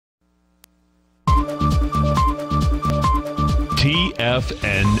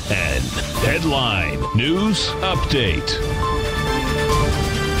TFNN. Headline News Update.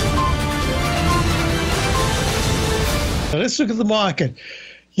 Let's look at the market.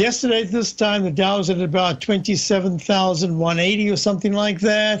 Yesterday at this time, the Dow was at about 27,180 or something like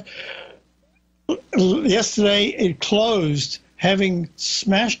that. Yesterday, it closed having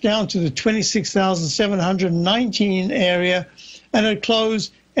smashed down to the 26,719 area, and it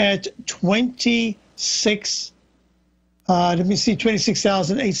closed at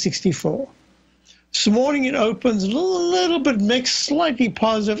 26,864. This morning it opens a little bit mixed, slightly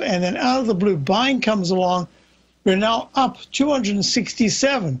positive, and then out of the blue, buying comes along. We're now up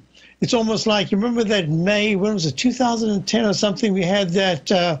 267. It's almost like, you remember that May, when was it, 2010 or something, we had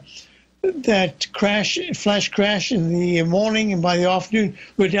that crash, flash crash in the morning, and by the afternoon,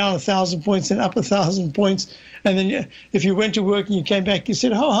 we're down 1,000 points and up 1,000 points. And then if you went to work and you came back, you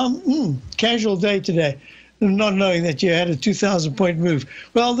said, casual day today, not knowing that you had a 2,000-point move.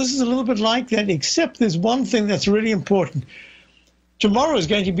 Well, this is a little bit like that, except there's one thing that's really important. Tomorrow is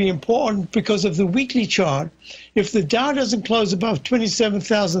going to be important because of the weekly chart. If the Dow doesn't close above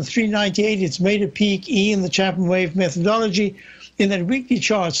 27,398, it's made a peak E in the Chapman wave methodology. In that weekly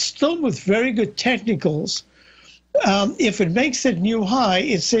chart, still with very good technicals, if it makes that new high,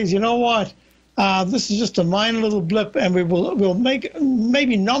 it says, you know what, this is just a minor little blip, and we'll make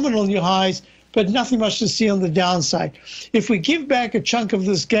maybe nominal new highs, but nothing much to see on the downside. If we give back a chunk of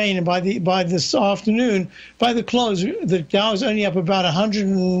this gain, and by this afternoon, by the close, the Dow is only up about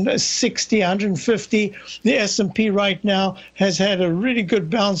 160, 150. The S&P right now has had a really good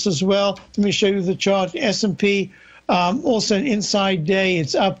bounce as well. Let me show you the chart. S&P, also an inside day,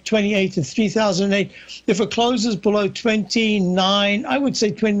 it's up 28 to 3,008. If it closes below 29, I would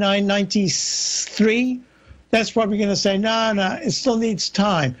say 29.93, that's probably going to say, no, it still needs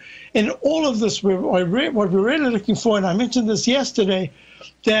time. In all of this, what we're really looking for, and I mentioned this yesterday,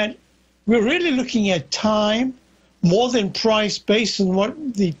 that we're really looking at time more than price based on what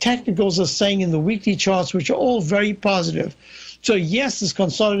the technicals are saying in the weekly charts, which are all very positive. So yes, this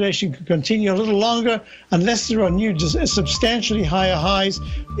consolidation could continue a little longer unless there are new substantially higher highs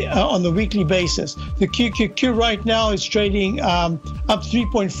on the weekly basis. The QQQ right now is trading up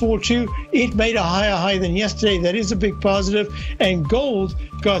 3.42. It made a higher high than yesterday. That is a big positive. And gold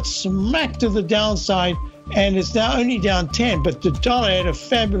got smacked to the downside, and it's now only down 10. But the dollar had a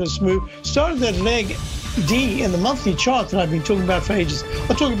fabulous move. Started that leg D in the monthly chart that I've been talking about for ages.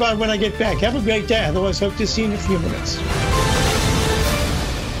 I'll talk about it when I get back. Have a great day. Otherwise, hope to see you in a few minutes.